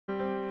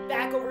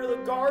back over to the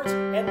guards,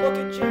 and look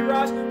at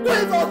J-Raj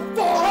with a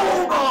fall!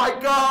 Oh my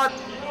God!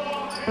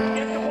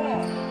 Get the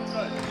ball.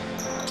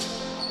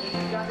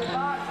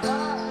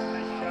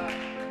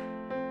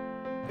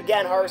 Good.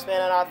 Again, Horace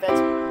Mann on offense.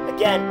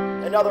 Again,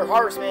 another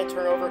Horace Mann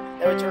turnover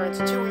that would turn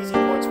into 2 easy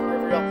points for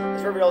Riverdale,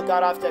 as Riverdale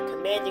got off to a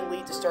commanding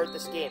lead to start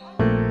this game.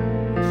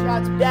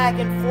 Shots back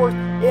and forth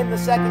in the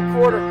second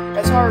quarter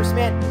as Horace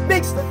Mann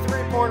makes the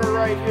three-pointer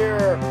right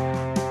here.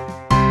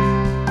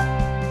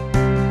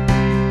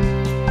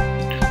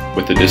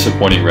 With a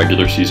disappointing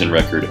regular season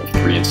record of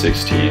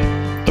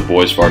 3-16, the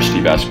boys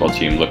varsity basketball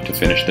team looked to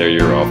finish their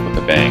year off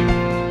with a bang.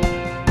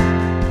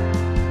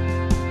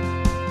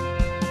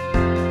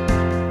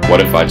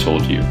 What if I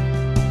told you?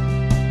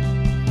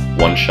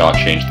 One shot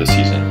changed the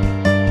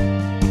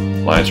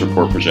season. Lions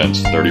Report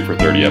presents 30 for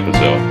 30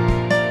 episode.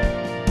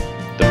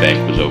 The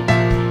bank was open.